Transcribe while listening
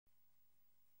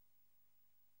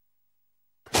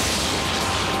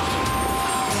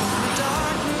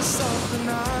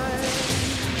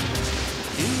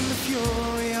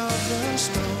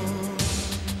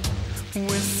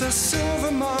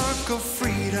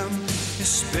kingdom, his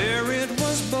spirit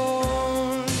was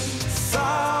born.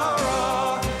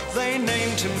 Thowra, they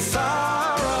named him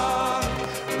Thowra,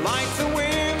 like the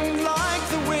wind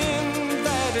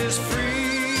that is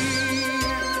free.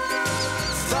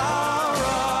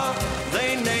 Thowra,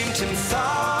 they named him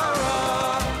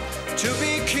Thowra, to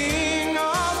be king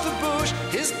of the bush,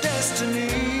 his destiny.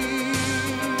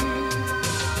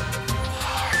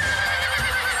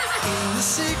 In the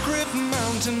secret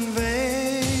mountain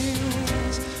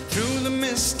vales, through the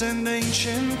mist and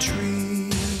ancient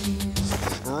trees,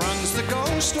 runs the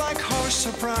ghost like horse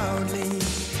so proudly,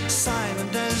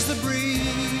 silent as the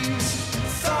breeze.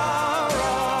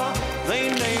 Thowra, they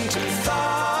named him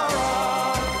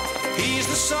Thowra, he's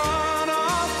the son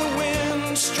of the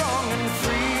wind, strong and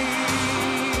free.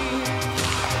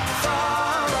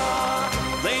 Thowra,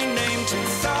 they named him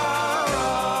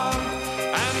Thowra,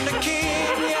 and a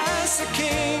king, yes, a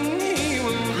king he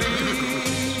will be.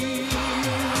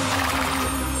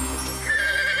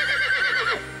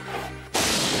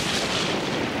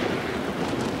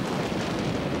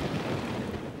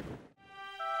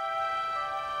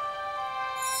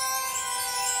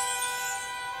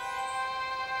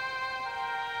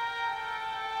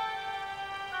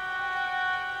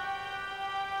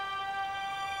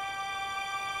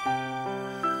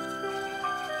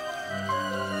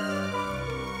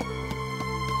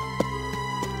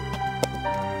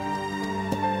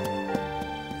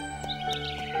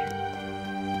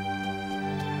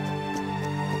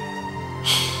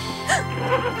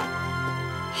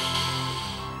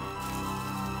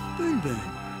 Boon,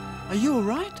 are you all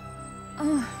right?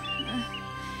 Oh,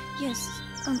 yes,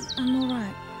 I'm all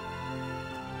right.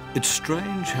 It's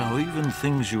strange how even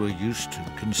things you are used to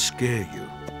can scare you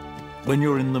when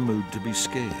you're in the mood to be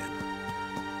scared.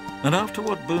 And after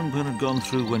what Boon had gone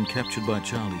through when captured by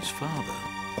Charlie's father,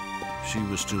 she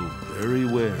was still very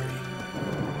wary.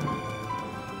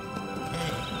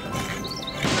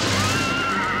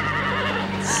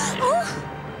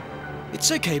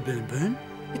 It's okay, Boon.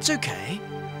 It's okay.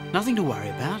 Nothing to worry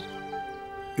about.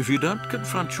 If you don't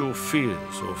confront your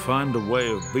fears or find a way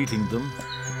of beating them,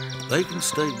 they can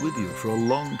stay with you for a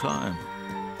long time.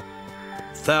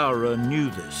 Thowra knew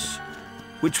this,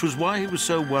 which was why he was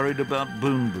so worried about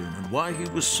Boon and why he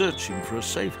was searching for a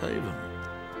safe haven.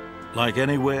 Like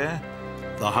anywhere,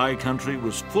 the high country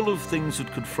was full of things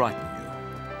that could frighten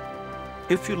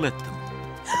you, if you let them.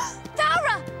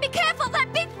 Thowra, be careful,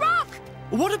 that big rock!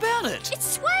 What about it?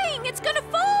 It's swaying, it's gonna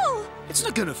fall! It's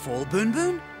not gonna fall,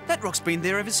 Boon. That rock's been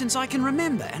there ever since I can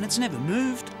remember, and it's never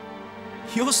moved.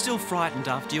 You're still frightened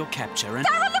after your capture, and...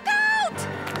 Thowra, look out!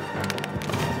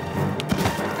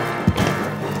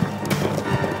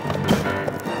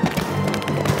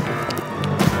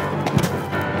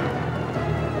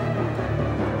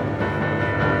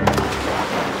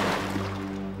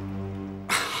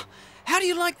 How do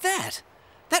you like that?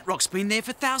 That rock's been there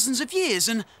for thousands of years,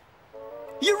 and...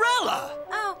 Urella!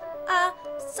 Oh,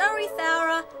 sorry,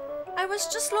 Thowra. I was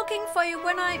just looking for you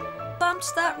when I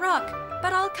bumped that rock,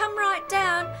 but I'll come right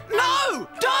down. No!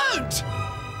 Don't!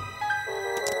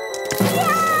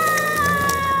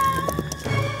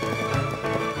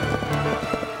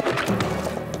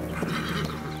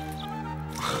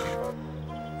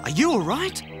 Are you all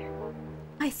right?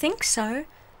 I think so.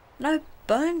 No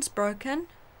bones broken.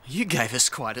 You gave us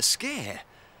quite a scare.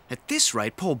 At this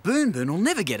rate, poor Boon will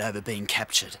never get over being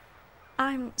captured.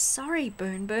 I'm sorry,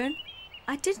 Boon.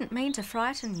 I didn't mean to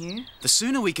frighten you. The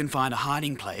sooner we can find a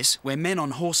hiding place where men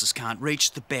on horses can't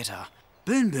reach, the better.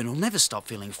 Boon will never stop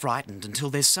feeling frightened until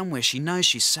there's somewhere she knows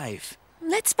she's safe.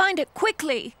 Let's find it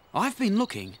quickly. I've been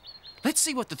looking. Let's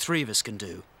see what the three of us can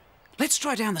do. Let's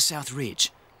try down the South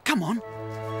Ridge. Come on.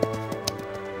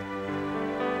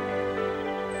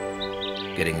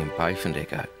 Getting impatient,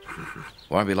 Echo.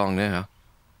 Won't be long now.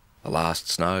 The last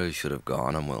snows should have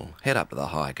gone and we'll head up to the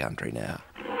high country now.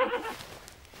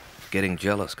 Getting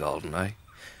jealous, Golden, eh?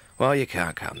 Well, you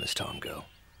can't come this time, girl.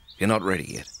 You're not ready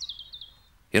yet.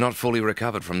 You're not fully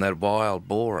recovered from that wild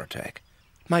boar attack.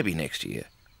 Maybe next year,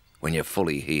 when you're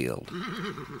fully healed.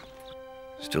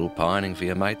 Still pining for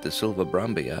your mate, the Silver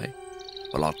Brumby, eh?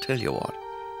 Well, I'll tell you what.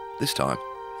 This time,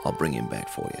 I'll bring him back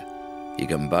for you. You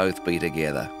can both be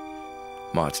together.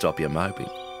 Might stop you moping.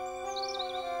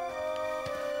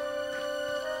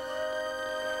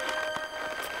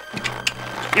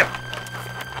 Yep.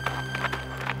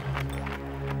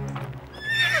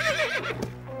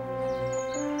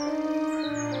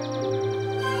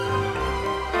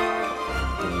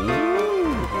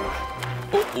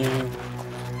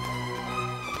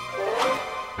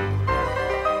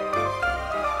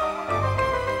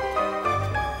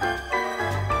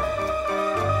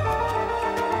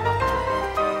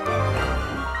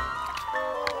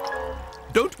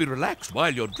 Don't be relaxed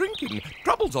while you're drinking.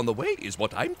 Trouble's on the way is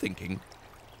what I'm thinking.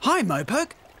 Hi,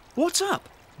 Mopoke. What's up?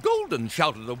 Golden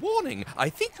shouted a warning. I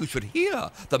think you should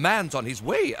hear. The man's on his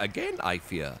way again, I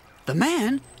fear. The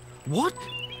man? What?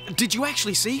 Did you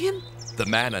actually see him? The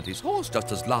man and his horse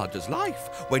just as large as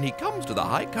life. When he comes to the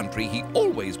high country, he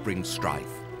always brings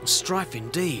strife. Strife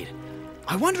indeed.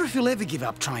 I wonder if he'll ever give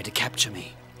up trying to capture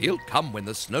me. He'll come when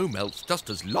the snow melts just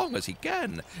as long as he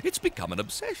can. It's become an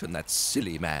obsession, that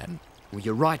silly man. Well,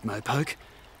 you're right, Mopoke.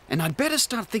 And I'd better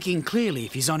start thinking clearly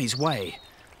if he's on his way.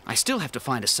 I still have to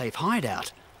find a safe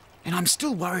hideout. And I'm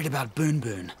still worried about Boon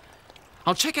Boon.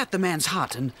 I'll check out the man's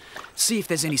hut and see if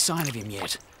there's any sign of him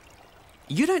yet.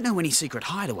 You don't know any secret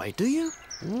hideaway, do you?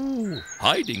 Ooh,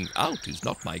 hiding out is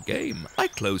not my game. I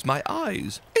close my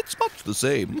eyes. It's much the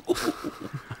same.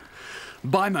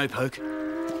 Bye, Mopoke.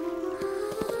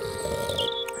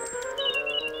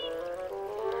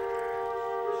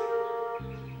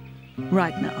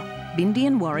 Right now, Bindi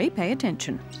and Worry, pay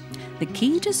attention. The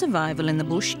key to survival in the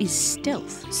bush is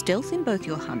stealth. Stealth in both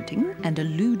your hunting and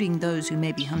eluding those who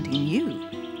may be hunting you.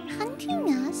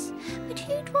 Hunting us? But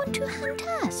who'd want to hunt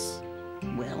us?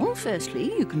 Well,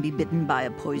 firstly, you can be bitten by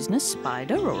a poisonous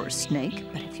spider or a snake,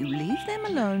 but if you leave them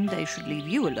alone, they should leave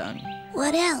you alone.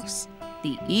 What else?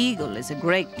 The eagle is a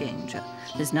great danger.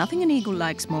 There's nothing an eagle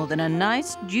likes more than a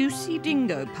nice, juicy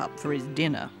dingo pup for his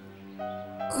dinner.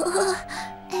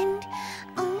 And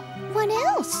what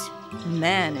else?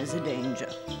 Man is a danger.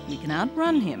 We can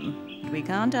outrun him, but we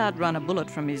can't outrun a bullet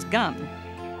from his gun.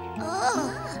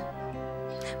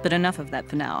 But enough of that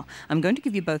for now. I'm going to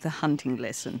give you both a hunting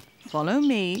lesson. Follow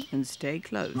me and stay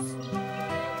close.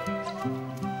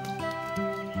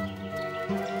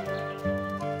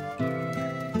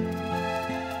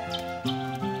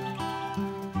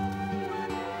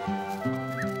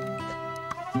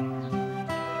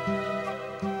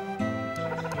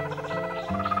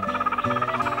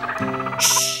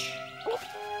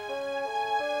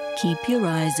 Keep your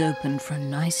eyes open for a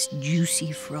nice,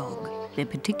 juicy frog. They're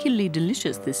particularly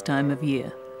delicious this time of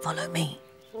year. Follow me.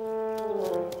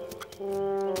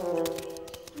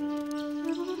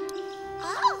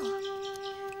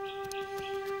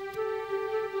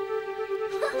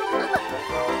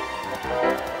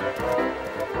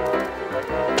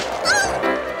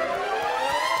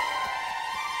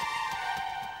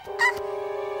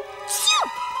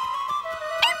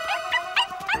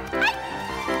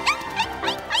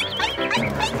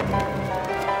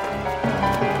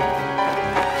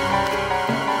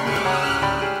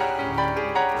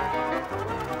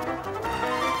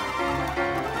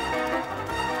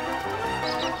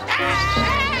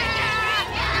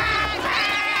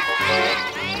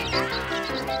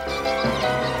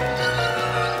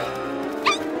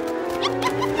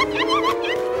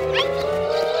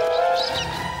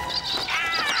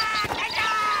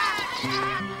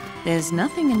 There's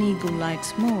nothing an eagle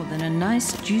likes more than a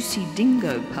nice, juicy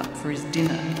dingo pup for his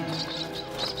dinner.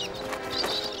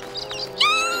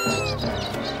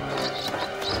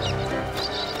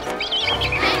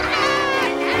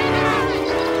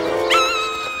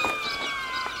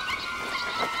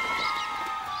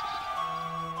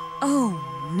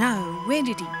 Oh no, where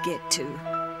did he get to?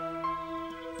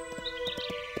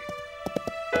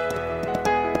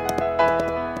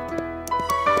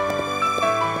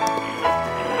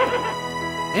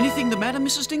 Anything the matter,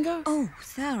 Mrs. Dingo? Oh,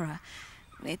 Thowra.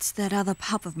 It's that other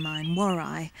pup of mine,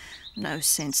 Worry. No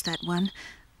sense, that one.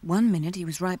 One minute he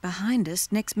was right behind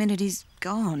us, next minute he's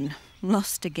gone.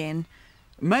 Lost again.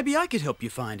 Maybe I could help you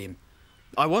find him.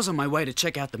 I was on my way to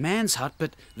check out the man's hut,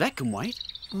 but that can wait.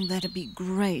 Oh, that'd be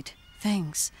great.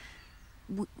 Thanks.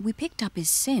 We picked up his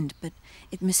scent, but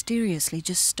it mysteriously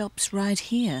just stops right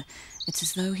here. It's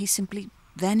as though he simply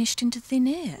vanished into thin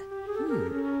air.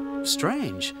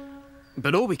 Strange.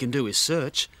 But all we can do is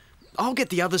search. I'll get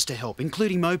the others to help,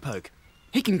 including Mopoke.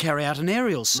 He can carry out an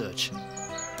aerial search.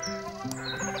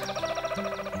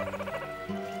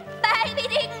 Baby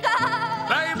Dingo!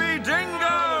 Baby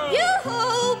Dingo!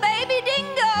 Yoo-hoo! Baby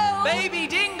Dingo! Baby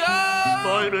Dingo!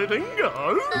 Baby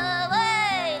Dingo?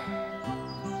 Away!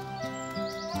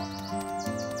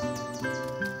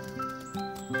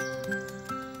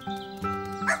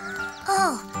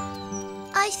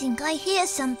 Oh, I think I hear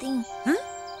something. Huh?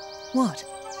 What?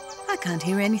 I can't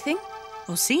hear anything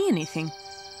or see anything.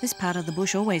 This part of the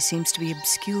bush always seems to be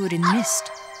obscured in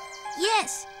mist.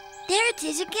 Yes, there it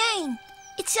is again.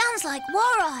 It sounds like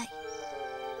Worry.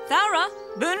 Thowra,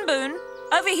 Boon Boon,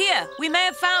 over here. We may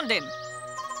have found him.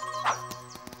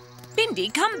 Bindi,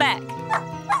 come back.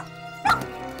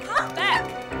 Come back.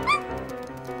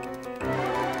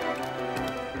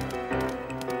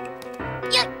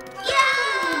 Yeah!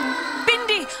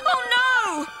 Bindi! Oh no!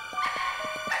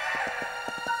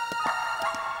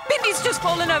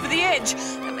 fallen over the edge,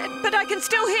 but I can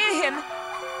still hear him.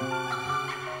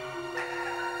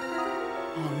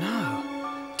 Oh no.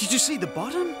 Did you see the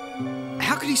bottom?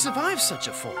 How could he survive such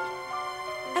a fall?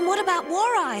 And what about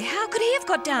War-Eye? How could he have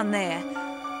got down there?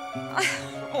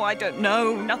 I don't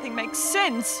know. Nothing makes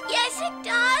sense. Yes, it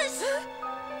does.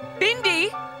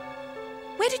 Bindi!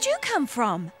 Where did you come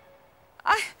from?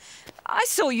 I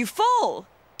saw you fall.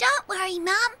 Don't worry,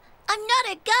 Mum. I'm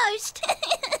not a ghost.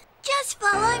 Just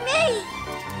follow me.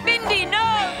 Bindi, no!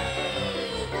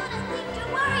 Not a thing to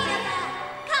worry about.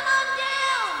 Come on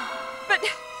down.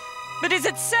 But is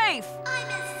it safe? I'm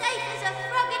as safe as a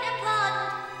frog in a pond.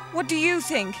 What do you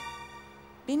think?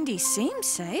 Bindi seems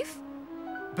safe.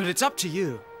 But it's up to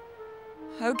you.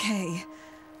 Okay.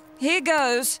 Here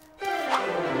goes.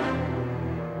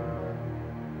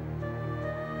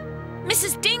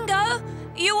 Mrs. Dingo,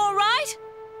 you all right?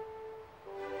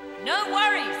 No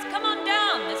worries. Come on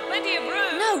down. There's plenty of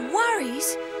room. No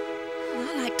worries.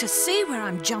 I like to see where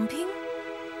I'm jumping.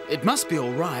 It must be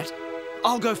all right.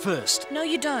 I'll go first. No,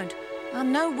 you don't.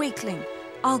 I'm no weakling.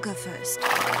 I'll go first.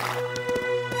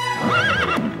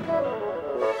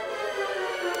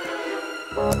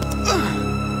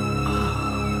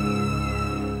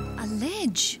 A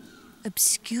ledge,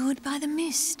 obscured by the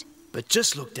mist. But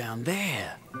just look down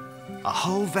there. A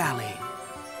whole valley.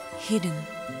 Hidden,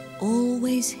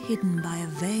 always hidden by a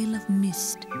veil of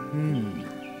mist.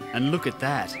 And look at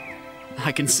that.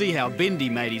 I can see how Bindi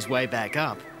made his way back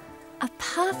up. A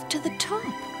path to the top.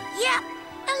 Yep,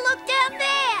 and look down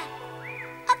there.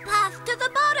 A path to the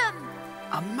bottom.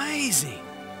 Amazing.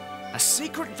 A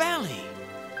secret valley.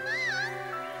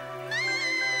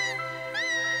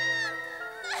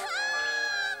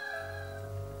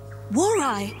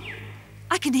 War-Eye!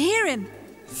 I can hear him.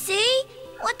 See?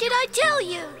 What did I tell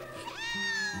you?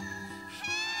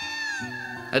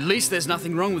 At least there's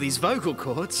nothing wrong with his vocal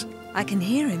cords. I can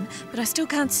hear him, but I still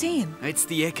can't see him. It's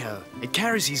the echo. It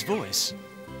carries his voice.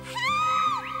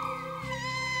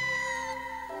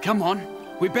 Come on,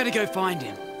 we better go find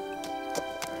him.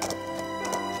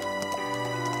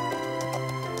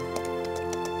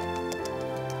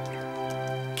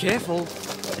 Careful,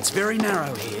 it's very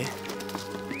narrow here.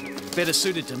 Better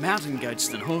suited to mountain goats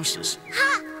than horses.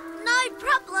 Ha! No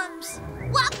problems.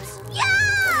 Whoops!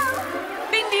 Yow!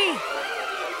 Bindi!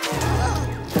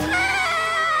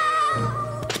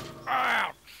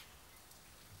 Ah!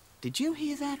 Did you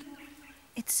hear that?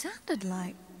 It sounded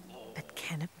like... But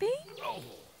can it be?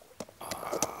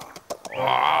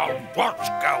 Oh, what's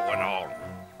going on?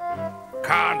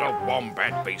 Can't a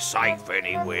wombat be safe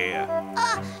anywhere?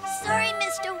 Oh, sorry,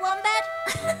 Mr. Wombat.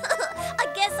 I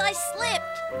guess I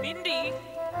slipped. Bindi!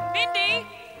 Bindi!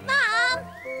 Mum!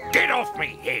 Get off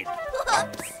me head!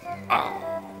 Whoops! Oh.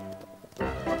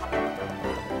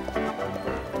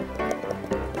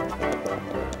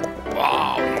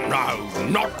 Oh, no,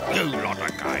 not you lot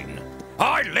again.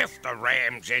 I left the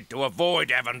ram's head to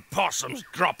avoid having possums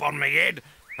drop on me head,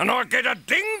 and I get a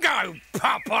dingo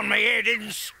pop on me head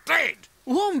instead.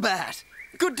 Wombat!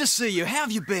 Good to see you. How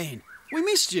have you been? We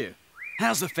missed you.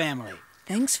 How's the family?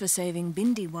 Thanks for saving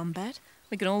Bindi, Wombat.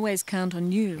 We can always count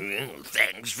on you.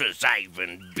 Thanks for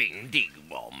saving Bindi,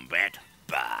 Wombat.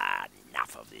 But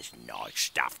enough of this nice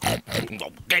stuff.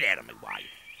 Get out of my way.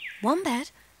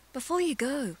 Wombat, before you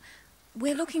go,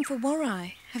 we're looking for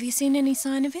War-Eye. Have you seen any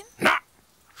sign of him? No,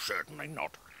 certainly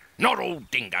not. Not all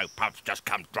dingo pups just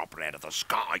come dropping out of the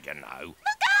sky, you know.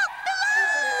 Look out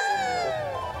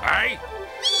below! Hey?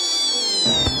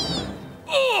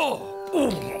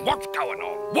 Oh, what's going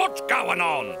on? What's going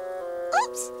on?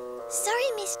 Oops!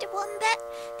 Sorry, Mr. Wombat.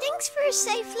 Thanks for a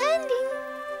safe landing.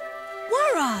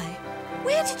 War-Eye,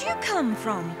 where did you come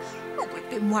from? Oh, we've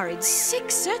been worried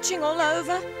sick, searching all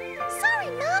over. Sorry,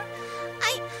 Mum.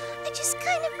 I just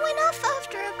kind of went off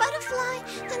after a butterfly,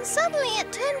 and suddenly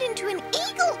it turned into an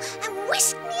eagle and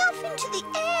whisked me off into the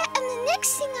air, and the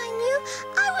next thing I knew,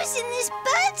 I was in this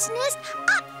bird's nest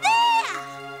up there!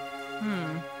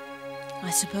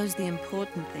 I suppose the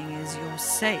important thing is you're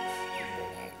safe.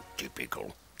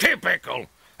 Typical. Typical.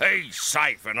 He's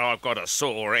safe and I've got a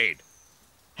sore head.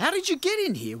 How did you get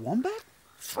in here, Wombat?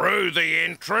 Through the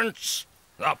entrance.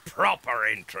 The proper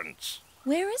entrance.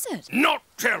 Where is it? Not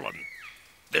telling.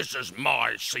 This is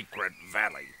my secret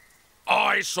valley.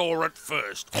 I saw it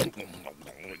first.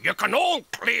 You can all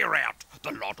clear out,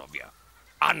 the lot of you.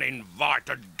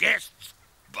 Uninvited guests.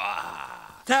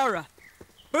 Bah. Thowra!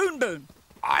 Boon Boon!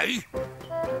 Eh?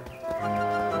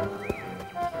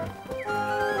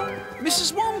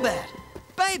 Mrs. Wombat!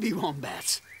 Baby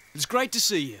Wombats! It's great to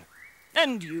see you.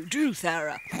 And you do,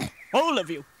 Thowra. All of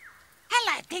you.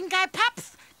 Hello, dingo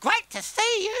pups. Great to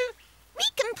see you. We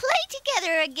can play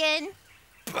together again.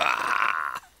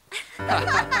 Bah!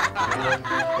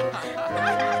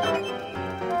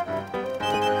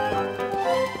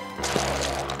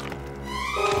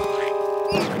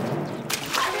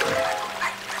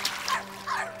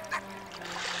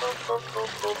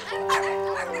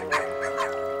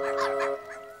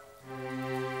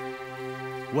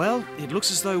 Well, it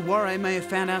looks as though Warre may have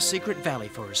found our secret valley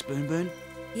for us, Boon Boon.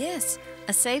 Yes,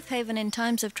 a safe haven in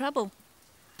times of trouble.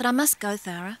 But I must go,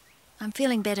 Thowra. I'm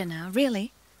feeling better now,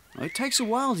 really. It takes a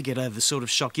while to get over the sort of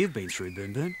shock you've been through,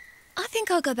 Boon Boon. I think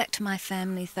I'll go back to my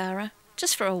family, Thowra,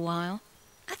 just for a while.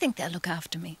 I think they'll look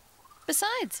after me.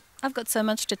 Besides, I've got so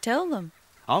much to tell them.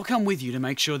 I'll come with you to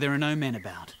make sure there are no men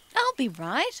about. I'll be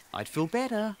right. I'd feel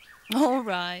better. All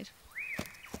right.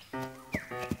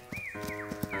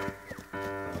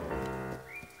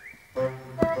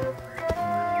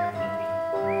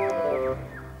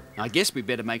 I guess we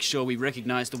better make sure we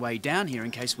recognise the way down here in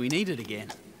case we need it again.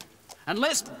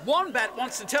 Unless Wombat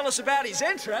wants to tell us about his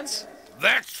entrance.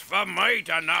 That's for me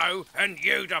to know and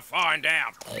you to find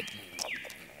out.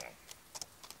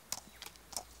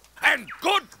 And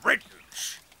good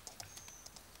riddance.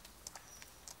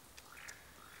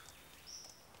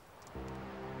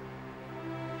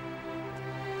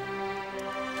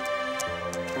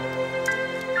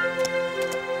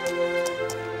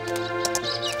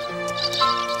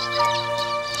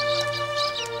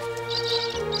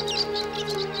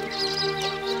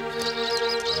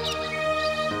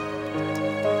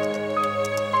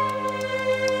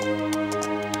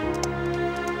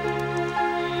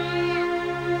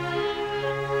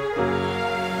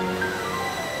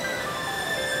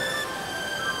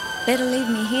 Better leave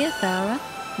me here, Thowra.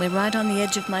 We're right on the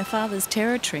edge of my father's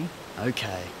territory.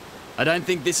 Okay. I don't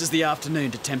think this is the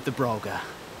afternoon to tempt the Brolga.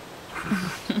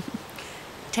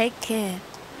 Take care.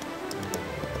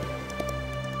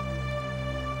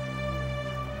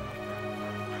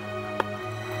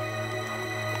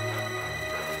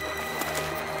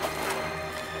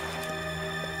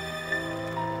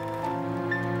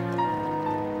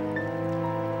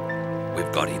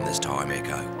 We've got him this time,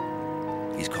 Echo.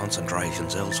 His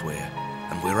concentration's elsewhere,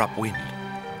 and we're upwind.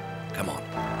 Come on.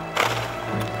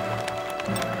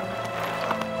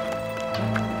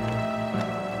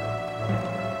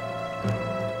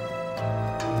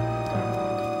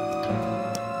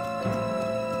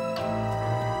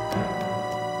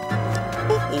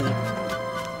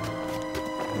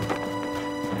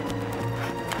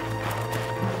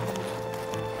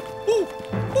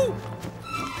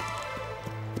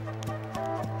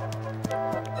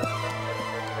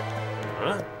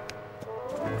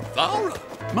 Thowra!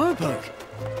 Mopoke!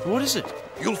 What is it?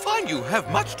 You'll find you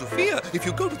have much to fear if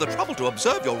you go to the trouble to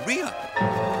observe your rear.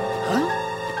 Huh?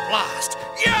 Blast!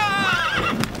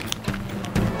 Yeah!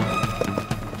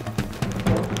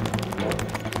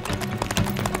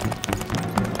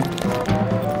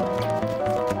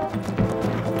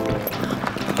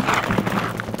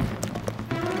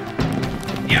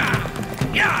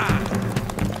 Yeah! Yeah!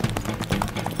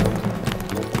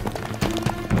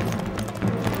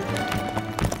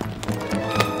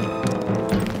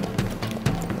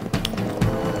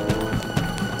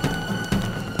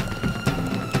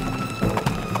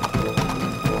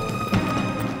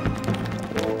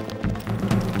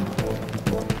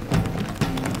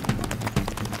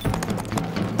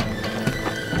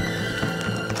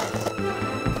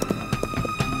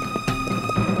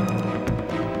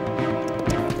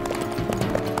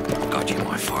 Got you,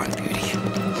 my fine beauty.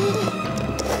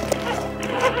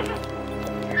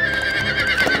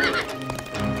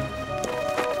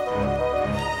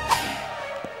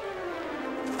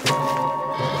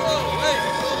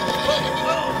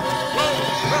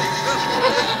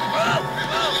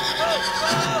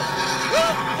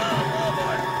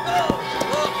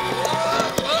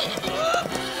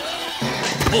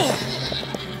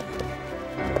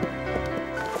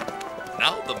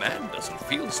 Now the man doesn't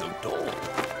feel so tall.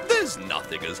 There's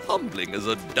nothing as humbling as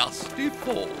a dusty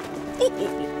fall.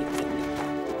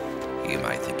 You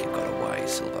may think you've got away,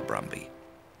 Silver Brumby,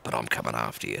 but I'm coming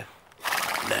after you.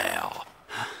 Now.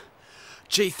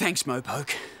 Gee, thanks,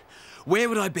 Mopoke. Where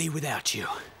would I be without you?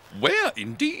 Where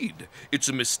indeed? It's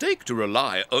a mistake to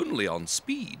rely only on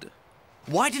speed.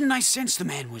 Why didn't I sense the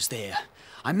man was there?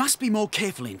 I must be more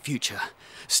careful in future.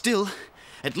 Still,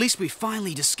 at least we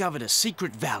finally discovered a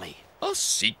secret valley. A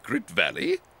secret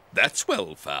valley? That's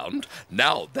well found.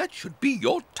 Now that should be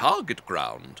your target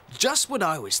ground. Just what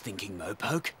I was thinking,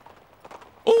 Mopoke.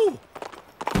 Oh!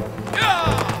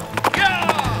 Yeah!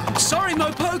 Yeah! Sorry,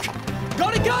 Mopoke!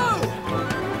 Gotta go!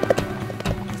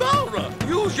 Thowra,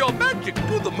 use your magic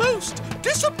to the most.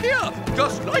 Disappear,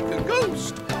 just like a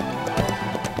ghost.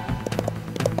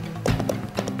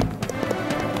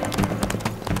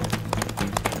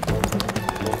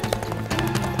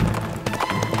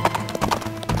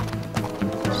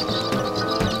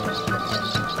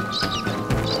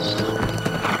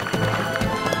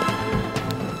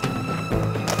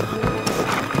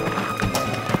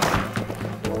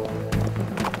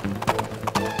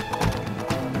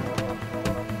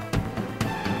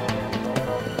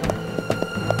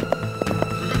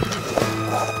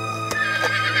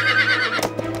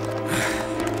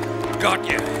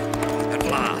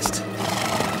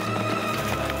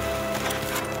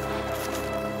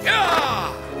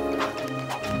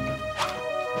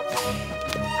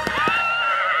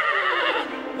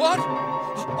 What?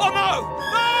 Oh, no!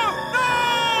 No!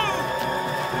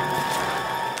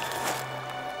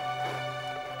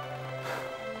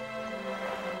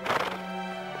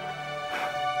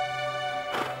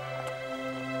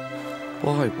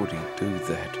 Why would he do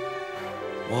that?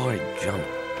 Why jump?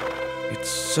 It's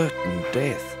certain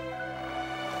death.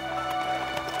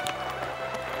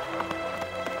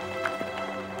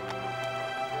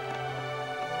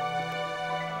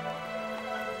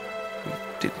 We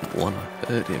didn't want to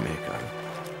hurt him, Echo.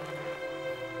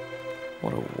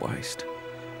 What a waste.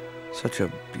 Such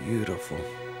a beautiful,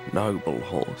 noble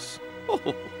horse.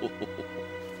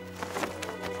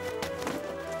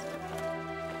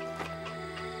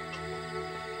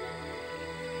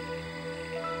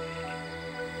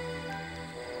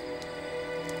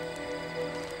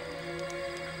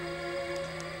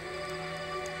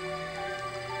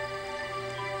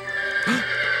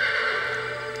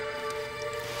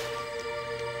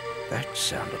 That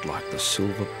sounded like the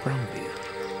Silver Brumby.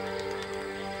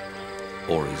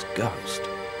 Or his ghost.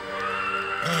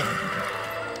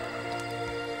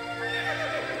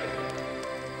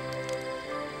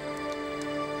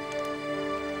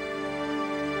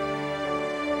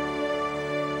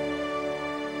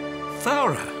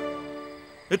 Thowra!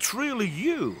 It's really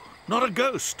you, not a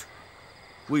ghost.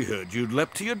 We heard you'd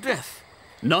leapt to your death.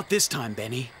 Not this time,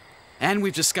 Benny. And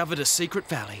we've discovered a secret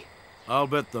valley. I'll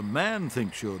bet the man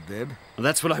thinks you're dead. Well,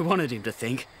 that's what I wanted him to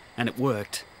think, and it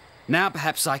worked. Now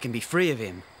perhaps I can be free of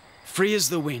him. Free as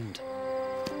the wind.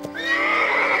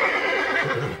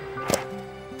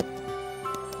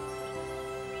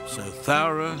 So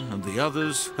Thowra and the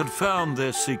others had found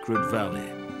their secret valley.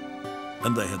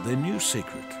 And they had their new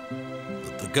secret.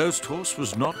 That the ghost horse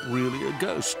was not really a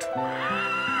ghost.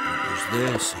 It was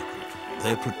their secret,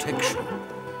 their protection.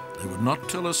 They would not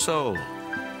tell a soul.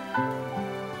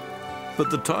 But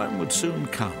the time would soon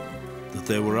come that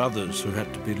there were others who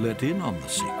had to be let in on the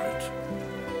secret.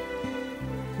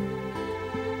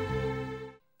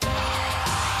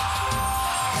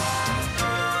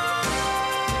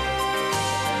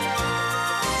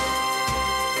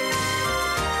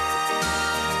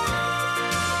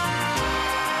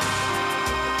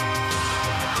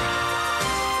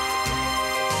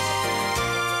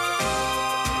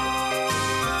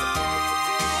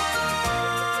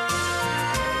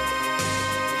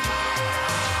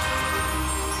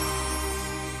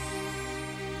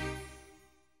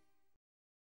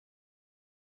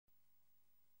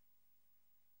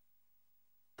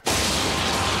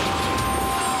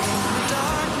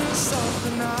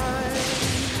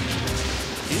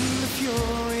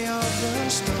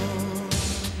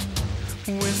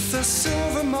 With the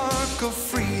silver mark of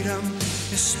freedom,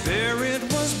 his spirit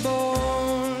was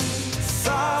born.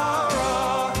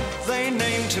 Thowra, they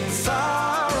named him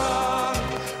Thowra,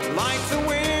 like the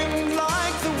wind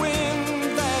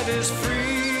that is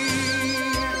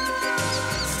free.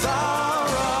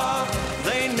 Thowra,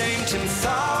 they named him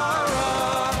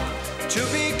Thowra, to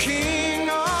be king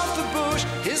of the bush,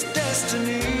 his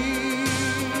destiny.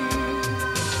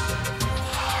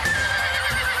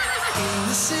 In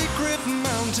the secret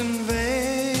mountain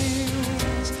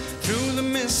vales, through the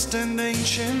mist and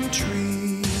ancient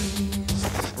trees,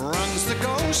 runs the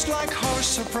ghost like horse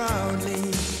so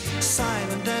proudly,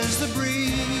 silent as the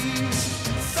breeze.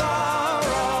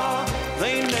 Thowra,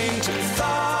 they named him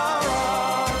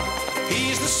Thowra,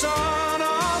 he's the son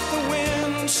of the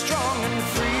wind, strong and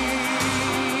free.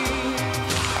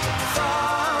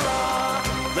 Thowra,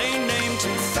 they named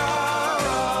him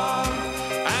Thowra,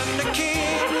 and the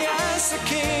king, yes, a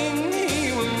king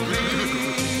he will be.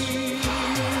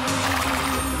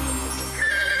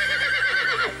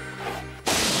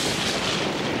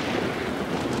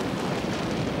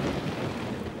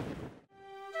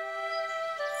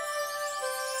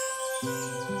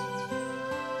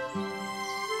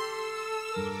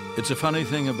 It's a funny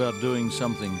thing about doing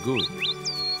something good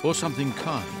or something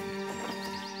kind.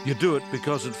 You do it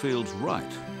because it feels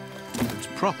right. It's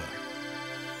proper.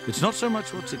 It's not so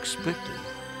much what's expected,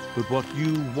 but what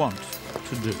you want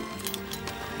to do.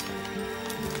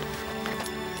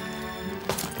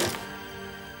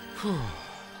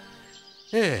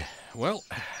 Yeah, well,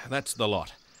 that's the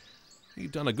lot.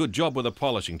 You've done a good job with the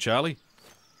polishing, Charlie.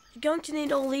 You're going to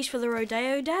need all these for the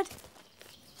rodeo, Dad?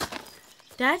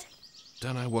 Dad?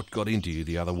 Don't know what got into you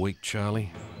the other week,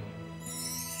 Charlie.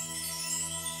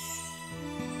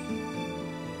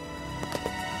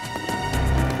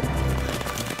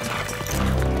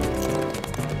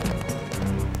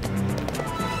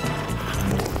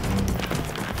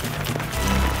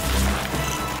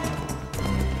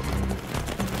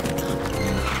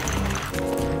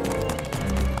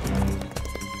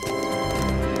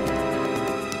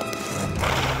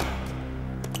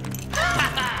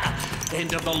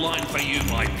 end of the line for you,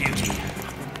 my beauty.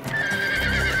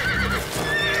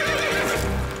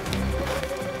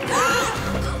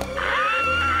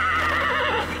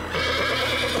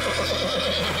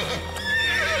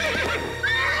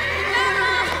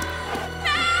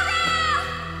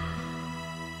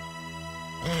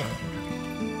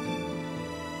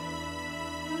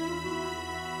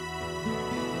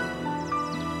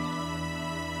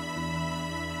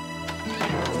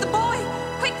 The boy!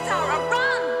 Quick, Thowra,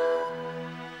 run!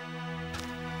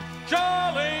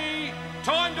 Charlie!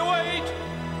 Time to eat!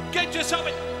 Get yourself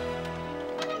in...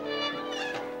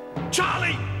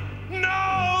 Charlie!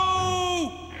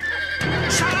 No!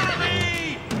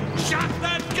 Charlie! Shut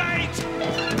that gate!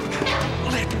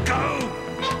 Let go!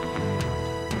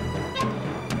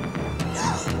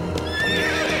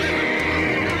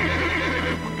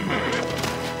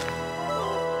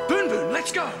 Boon Boon,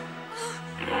 let's go!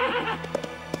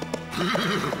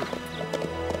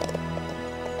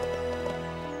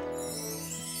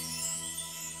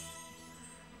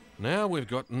 Now we've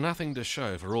got nothing to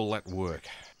show for all that work.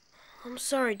 I'm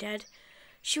sorry, Dad.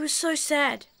 She was so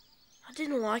sad. I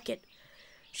didn't like it.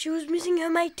 She was missing her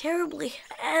mate terribly,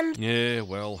 and... Yeah,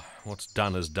 well, what's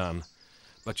done is done.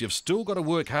 But you've still got to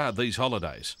work hard these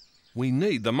holidays. We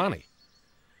need the money.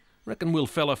 Reckon we'll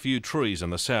fell a few trees in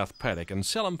the south paddock and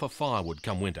sell 'em for firewood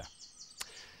come winter.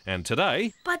 And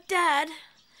today... But, Dad,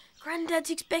 Granddad's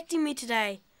expecting me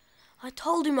today. I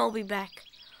told him I'll be back.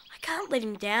 I can't let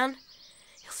him down.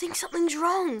 He'll think something's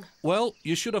wrong. Well,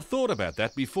 you should have thought about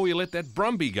that before you let that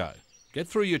Brumby go. Get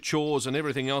through your chores and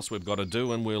everything else we've got to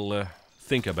do and we'll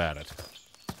think about it.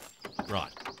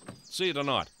 Right. See you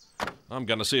tonight. I'm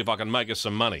going to see if I can make us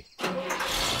some money.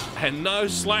 And no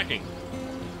slacking.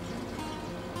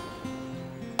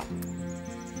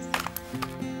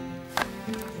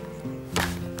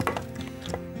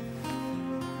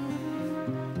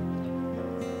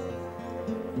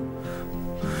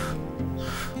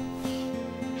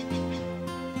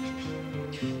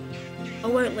 I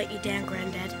won't let you down,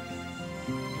 Granddad.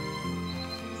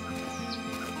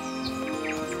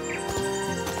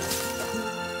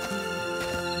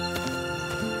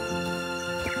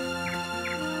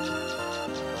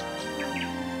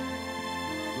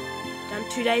 Done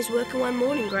 2 days' work in one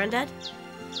morning, Grandad.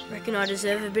 Reckon I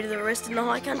deserve a bit of the rest in the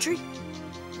high country.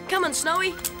 Come on,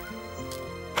 Snowy.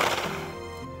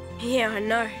 Yeah, I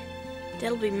know.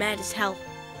 Dad'll be mad as hell.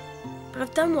 But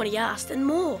I've done what he asked and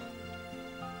more.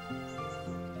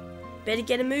 Better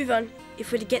get a move on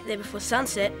if we're to get there before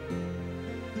sunset.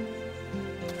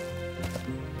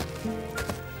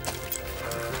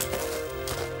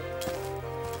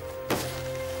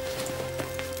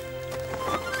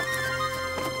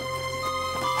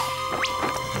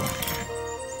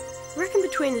 Reckon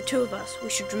between the two of us, we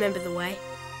should remember the way.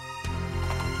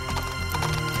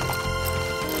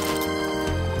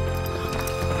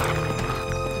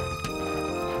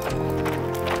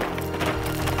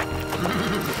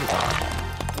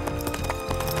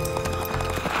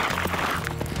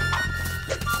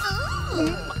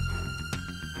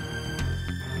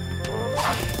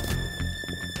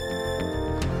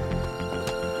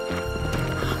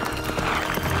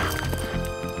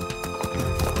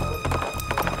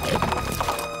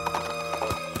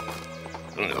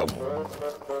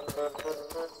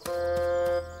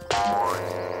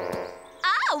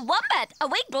 Wombat, are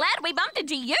we glad we bumped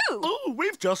into you? Oh,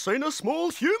 we've just seen a small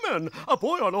human, a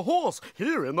boy on a horse,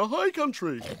 here in the high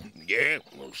country. Yeah,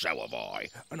 well, so have I.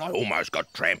 And I almost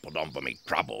got trampled on for me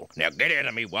trouble. Now get out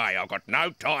of me way, I've got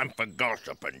no time for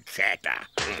gossip and chatter.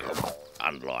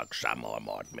 Unlike some I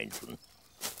might mention.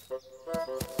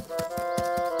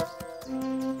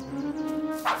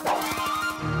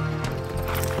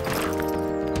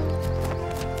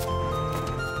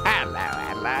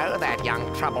 Hello, that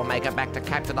young troublemaker back to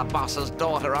capture the boss's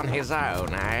daughter on his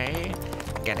own, eh?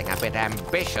 Getting a bit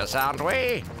ambitious, aren't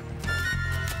we?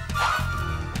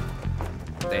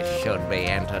 This should be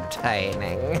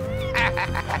entertaining.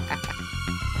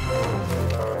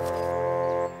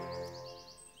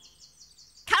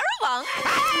 Currawong!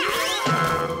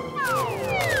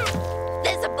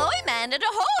 There's a boy man and a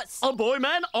horse. A boy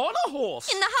man on a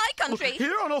horse. In the high country.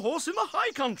 Here on a horse in the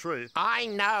high country. I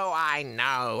know.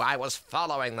 I was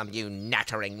following them, you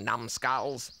nattering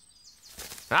numbskulls.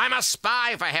 I'm a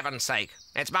spy, for heaven's sake.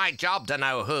 It's my job to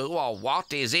know who or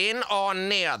what is in or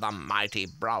near the mighty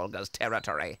Brolga's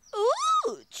territory.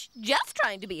 Ooh, just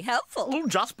trying to be helpful. Oh,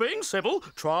 just being civil,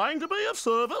 trying to be of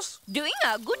service. Doing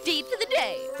our good deed for the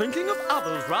day. Thinking of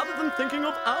others rather than thinking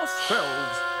of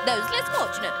ourselves. Those less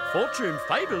fortunate. Fortune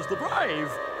favours the brave.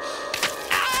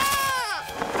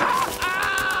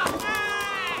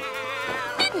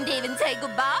 Didn't even say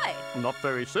goodbye. Not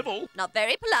very civil. Not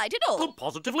very polite at all.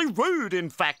 Positively rude, in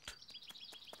fact.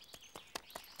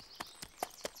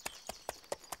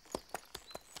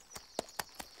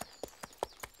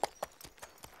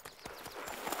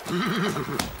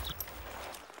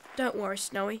 Don't worry,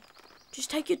 Snowy. Just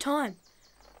take your time.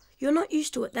 You're not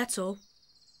used to it, that's all.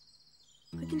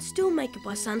 We can still make it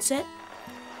by sunset.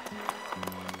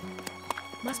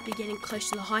 Must be getting close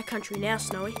to the high country now,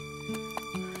 Snowy.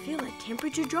 I feel that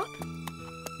temperature drop.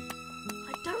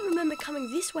 I don't remember coming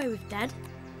this way with Dad.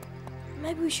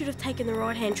 Maybe we should have taken the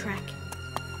right-hand track.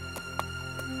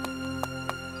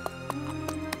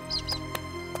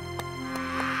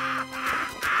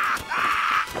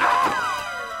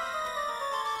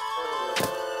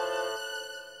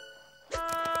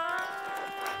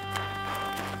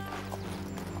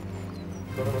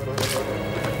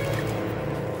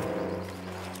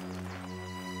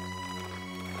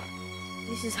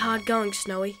 This is hard going,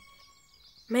 Snowy.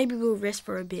 Maybe we'll rest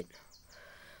for a bit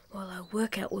while I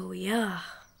work out where we are.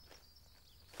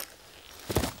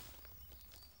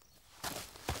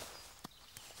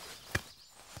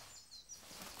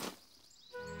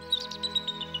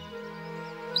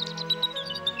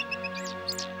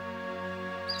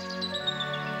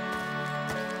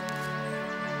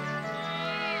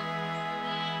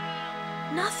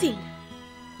 Nothing.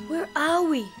 Where are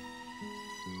we?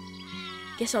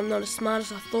 Guess I'm not as smart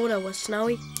as I thought I was,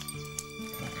 Snowy.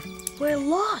 We're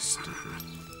lost.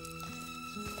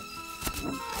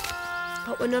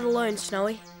 But we're not alone,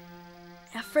 Snowy.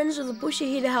 Our friends of the bush are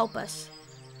here to help us.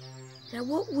 Now,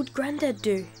 what would Grandad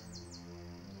do?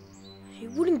 He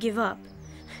wouldn't give up,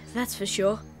 that's for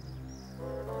sure.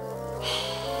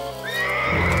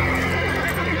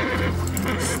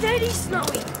 Steady,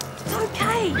 Snowy. It's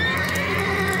okay.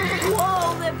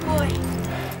 Whoa there, boy.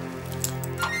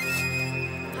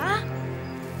 Huh?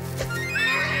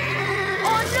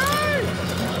 Oh no!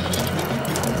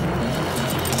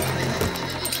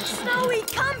 Snowy,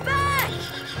 come back!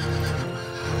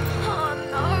 Oh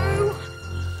no!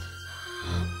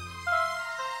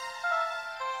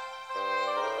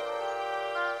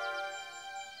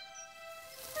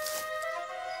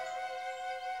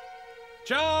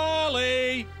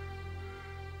 Charlie!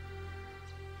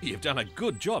 You've done a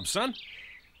good job, son.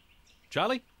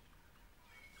 Charlie?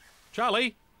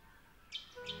 Charlie?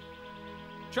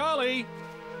 Charlie!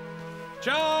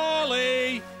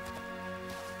 Charlie!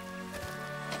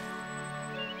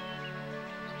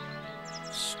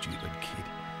 Stupid kid.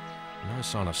 No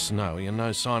sign of Snowy and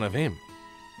no sign of him.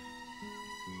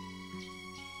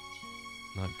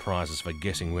 No prizes for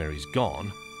guessing where he's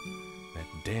gone. That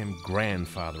damn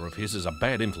grandfather of his is a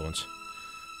bad influence.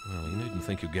 Well, he needn't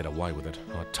think he'll get away with it.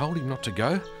 I told him not to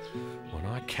go when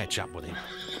I catch up with him.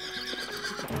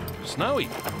 Snowy!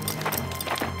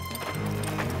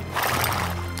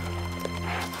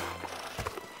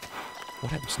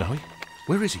 What happened, Snowy?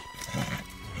 Where is he?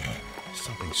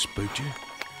 Something spooked you?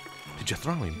 Did you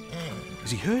throw him?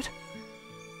 Is he hurt?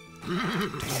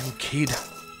 Damn kid.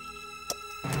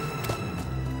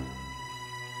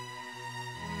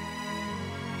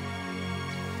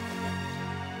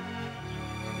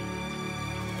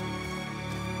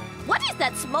 What is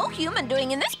that small human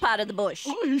doing in this part of the bush?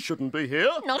 Oh, he shouldn't be here.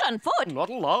 Not on foot. Not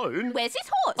alone. Where's his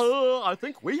horse? I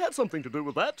think we had something to do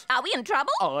with that. Are we in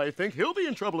trouble? I think he'll be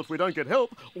in trouble if we don't get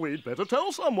help. We'd better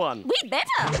tell someone. We'd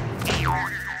better.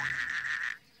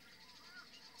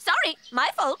 Sorry, my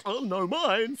fault. Oh, no,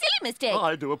 mine. Silly mistake.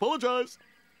 I do apologise.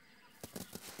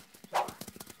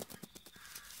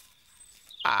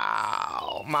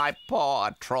 Oh, my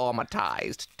poor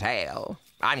traumatised tail.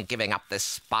 I'm giving up this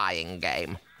spying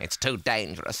game. It's too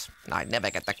dangerous. I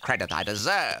never get the credit I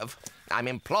deserve. I'm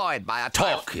employed by a...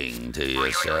 Talking to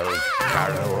yourself,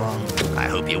 Carawan? I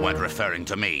hope you weren't referring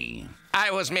to me.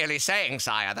 I was merely saying,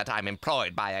 sire, that I'm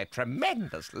employed by a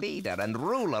tremendous leader and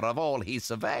ruler of all he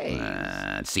surveys.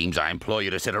 It seems I employ you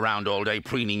to sit around all day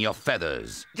preening your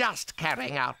feathers. Just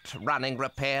carrying out running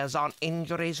repairs on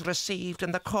injuries received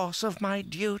in the course of my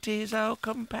duties, oh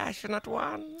compassionate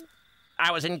one.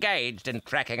 I was engaged in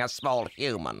tracking a small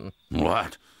human.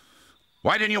 What?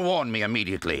 Why didn't you warn me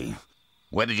immediately?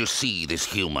 Where did you see this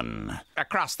human?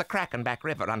 Across the Krakenback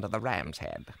River under the Ram's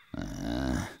Head.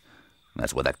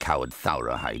 That's where that coward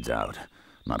Thowra hides out.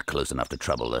 Not close enough to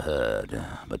trouble the herd,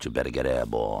 but you better get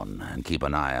airborne and keep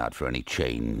an eye out for any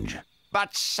change.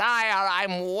 But, sire,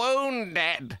 I'm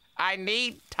wounded. I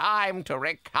need time to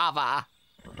recover.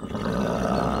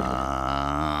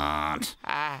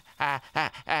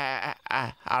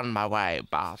 On my way,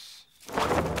 boss.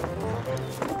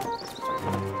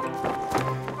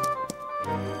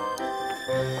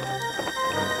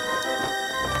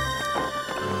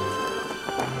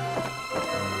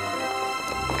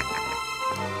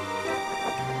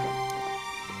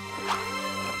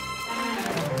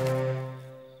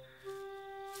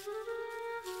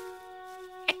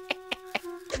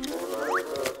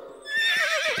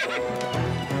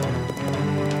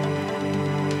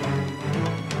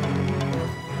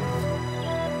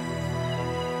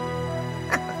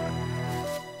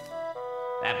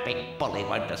 That big bully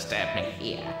won't disturb me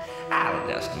here. I'll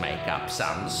just make up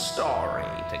some story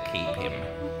to keep him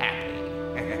happy.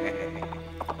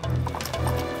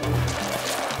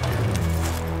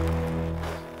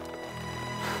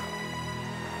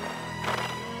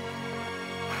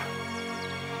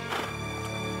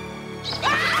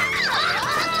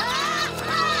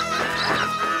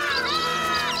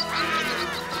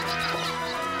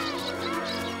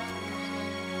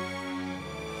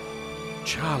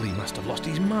 Charlie must have lost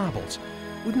his marbles.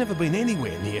 We've never been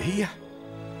anywhere near here.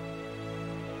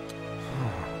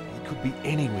 He could be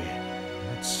anywhere.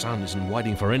 That sun isn't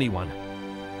waiting for anyone.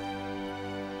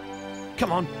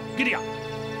 Come on, giddy up.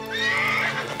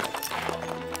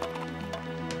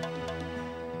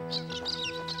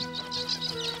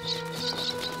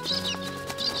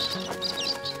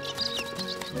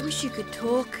 I wish you could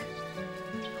talk.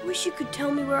 I wish you could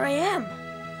tell me where I am.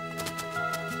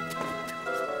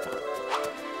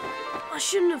 I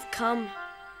shouldn't have come.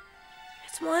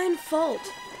 It's my own fault.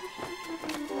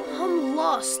 I'm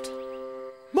lost.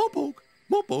 Mopoke,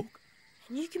 Mopoke.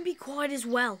 And you can be quiet as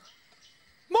well.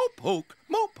 Mopoke,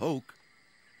 Mopoke.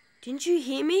 Didn't you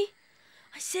hear me?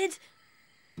 I said...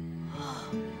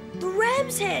 the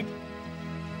ram's head.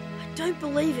 I don't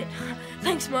believe it.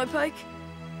 Thanks, Mopoke.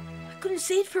 I couldn't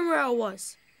see it from where I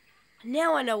was. And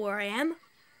now I know where I am.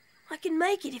 I can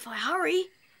make it if I hurry.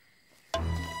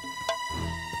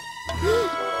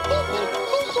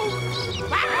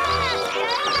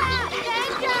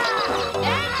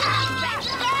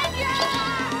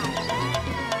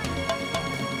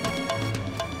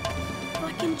 If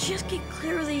I can just get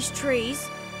clear of these trees,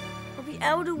 I'll be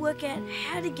able to work out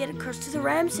how to get across to the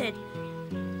ram's head.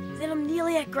 Then I'm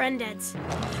nearly at Grandad's.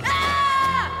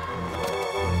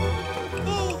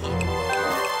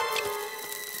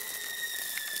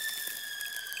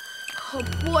 Oh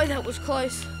boy, that was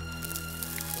close.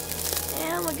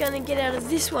 How am I going to get out of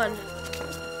this one?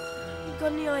 You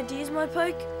got any ideas,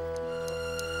 Mopoke?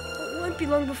 It won't be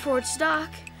long before it's dark.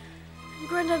 And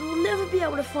Grandad will never be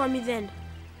able to find me then.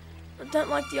 I don't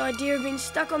like the idea of being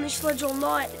stuck on this sledge all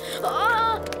night.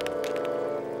 Ah!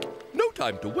 No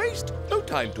time to waste, no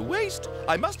time to waste.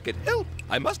 I must get help.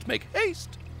 I must make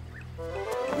haste.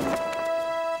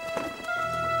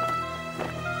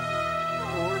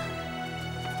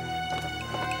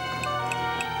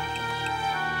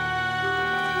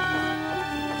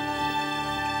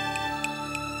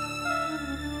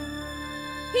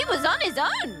 He was on his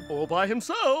own. All by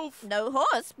himself. No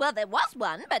horse. Well, there was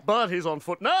one, but... But he's on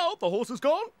foot now. The horse is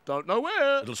gone. Don't know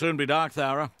where. It'll soon be dark,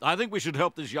 Thowra. I think we should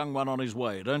help this young one on his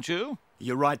way, don't you?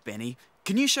 You're right, Benny.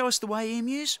 Can you show us the way,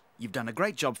 Emus? You've done a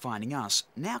great job finding us.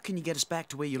 Now can you get us back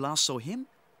to where you last saw him?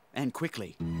 And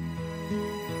quickly.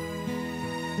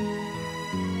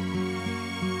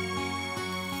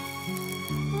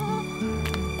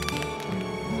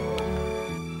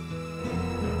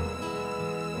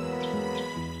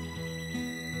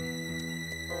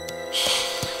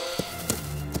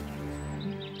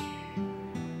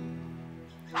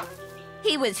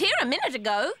 He was here a minute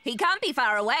ago. He can't be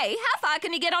far away. How far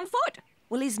can he get on foot?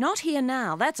 Well, he's not here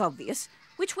now, that's obvious.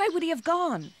 Which way would he have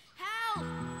gone? Help!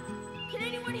 Can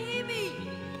anyone hear me?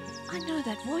 I know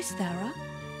that voice, Thowra.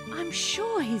 I'm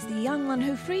sure he's the young one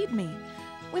who freed me.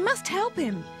 We must help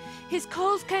him. His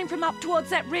calls came from up towards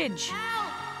that ridge.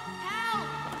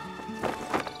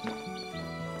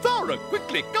 Thowra,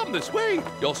 quickly, come this way.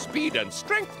 Your speed and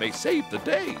strength may save the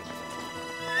day.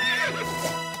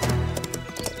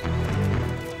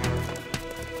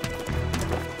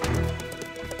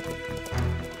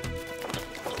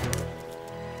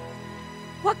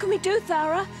 What can we do,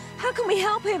 Thowra? How can we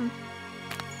help him?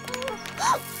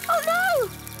 Oh no!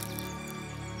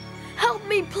 Help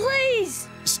me, please!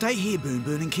 Stay here, Boon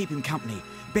Boon, and keep him company.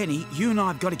 Benny, you and I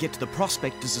have got to get to the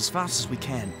prospectors as fast as we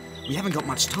can. We haven't got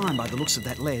much time by the looks of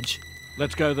that ledge.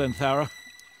 Let's go then, Thowra.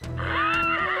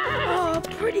 Oh,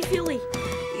 pretty filly.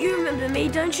 You remember me,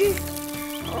 don't you?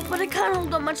 Oh, but I can't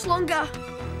hold on much longer.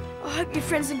 I hope your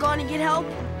friends are gone to get help.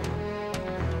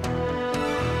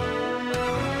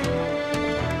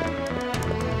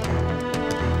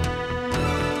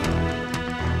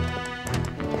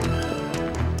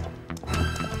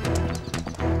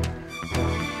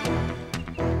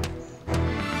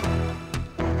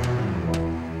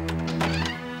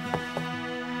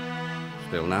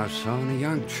 Still no sign of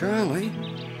young Charlie.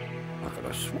 I could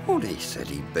have sworn he said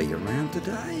he'd be around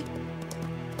today.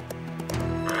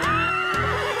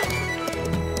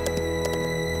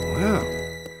 Well,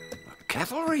 the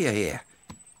cavalry are here.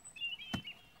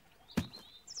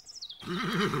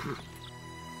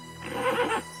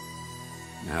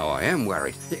 Now I am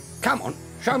worried. Here, come on,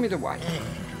 show me the way.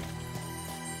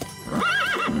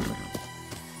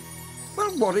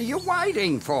 What are you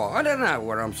waiting for? I don't know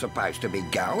where I'm supposed to be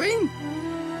going.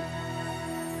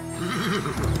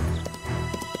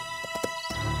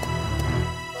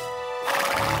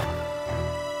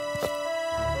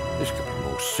 This got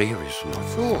more serious than I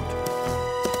thought.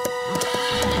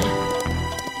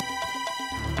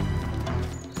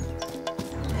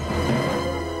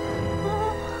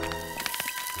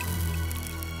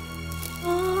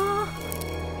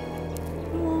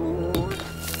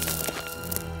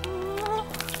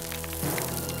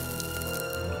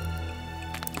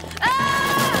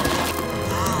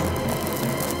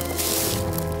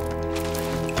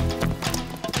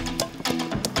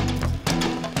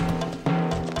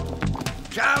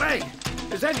 Charlie,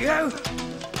 is that you?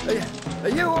 Are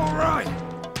you all right?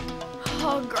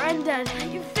 Oh, Grandad,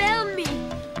 you found me.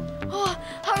 Oh,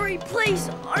 hurry, please.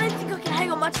 I don't think I can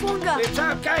hang on much longer. It's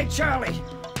okay, Charlie.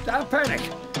 Don't panic.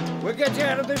 We'll get you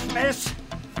out of this mess.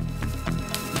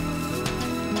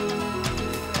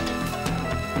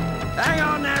 Hang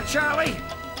on now, Charlie.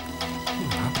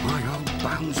 Oh, my old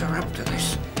bones are up to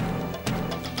this.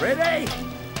 Ready?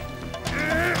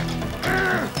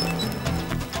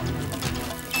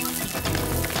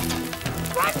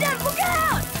 Grandad, look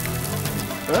out!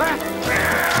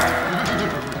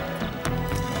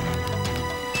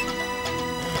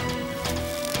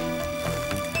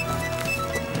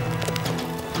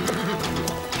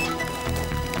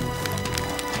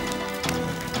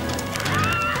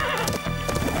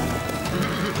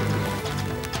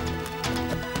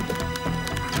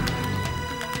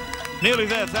 Nearly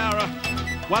there, Thowra.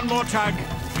 One more tug.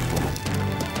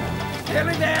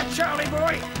 Nearly there, Charlie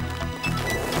boy.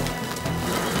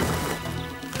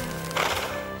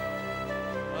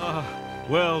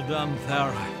 Well done,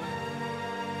 Thowra.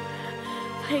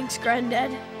 Thanks,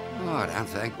 Grandad. Oh, don't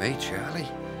thank me, Charlie.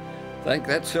 Thank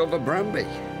that Silver Brumby.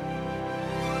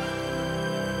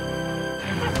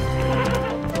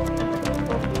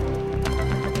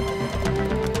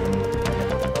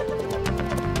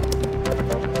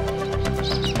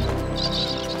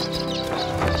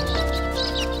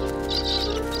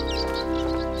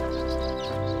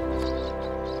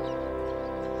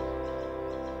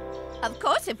 Of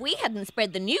course, if we hadn't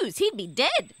spread the news, he'd be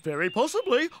dead. Very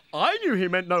possibly. I knew he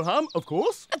meant no harm, of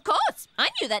course. Of course. I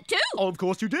knew that too. Of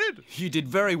course you did. You did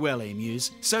very well,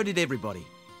 Emus. So did everybody.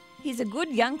 He's a good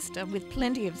youngster with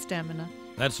plenty of stamina.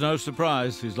 That's no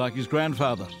surprise. He's like his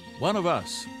grandfather. One of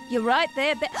us. You're right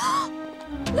there,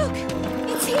 Look,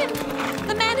 it's him.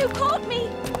 The man who caught me.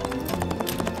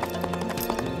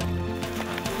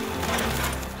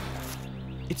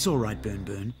 It's all right,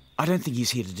 Burn. I don't think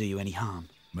he's here to do you any harm.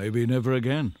 Maybe never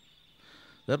again.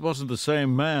 That wasn't the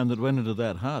same man that went into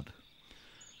that hut.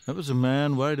 That was a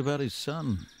man worried about his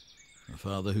son. A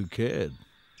father who cared.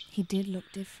 He did look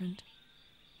different.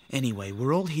 Anyway,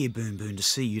 we're all here, Burn, to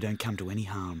see you don't come to any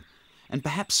harm. And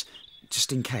perhaps,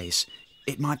 just in case,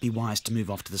 it might be wise to move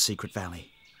off to the secret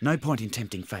valley. No point in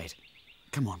tempting fate.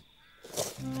 Come on.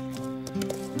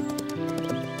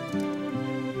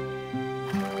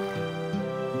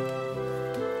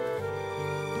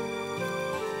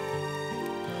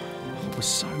 I was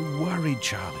so worried,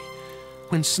 Charlie.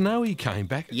 When Snowy came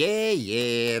back...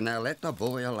 Yeah, now let the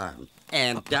boy alone.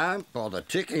 And don't bother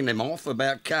ticking him off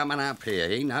about coming up here.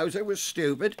 He knows it was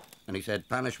stupid, and he's had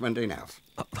punishment enough.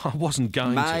 I wasn't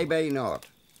going to. Maybe not.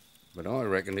 But I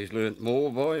reckon he's learnt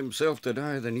more by himself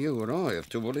today than you and I have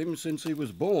taught him since he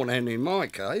was born, and in my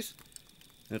case,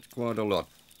 that's quite a lot.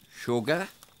 Sugar?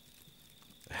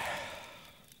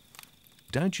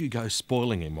 Don't you go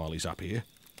spoiling him while he's up here.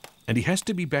 And he has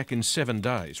to be back in 7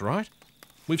 days, right?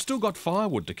 We've still got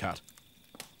firewood to cut.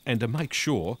 And to make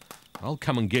sure, I'll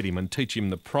come and get him and teach him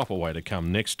the proper way to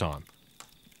come next time.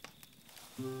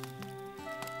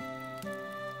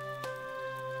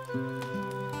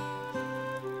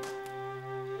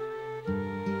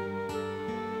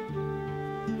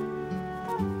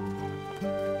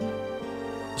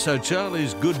 So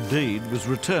Charlie's good deed was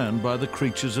returned by the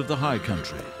creatures of the high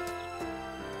country.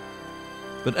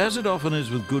 But as it often is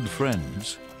with good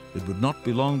friends, it would not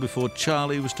be long before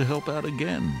Charlie was to help out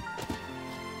again.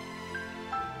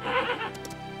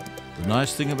 The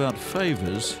nice thing about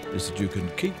favours is that you can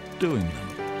keep doing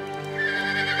them.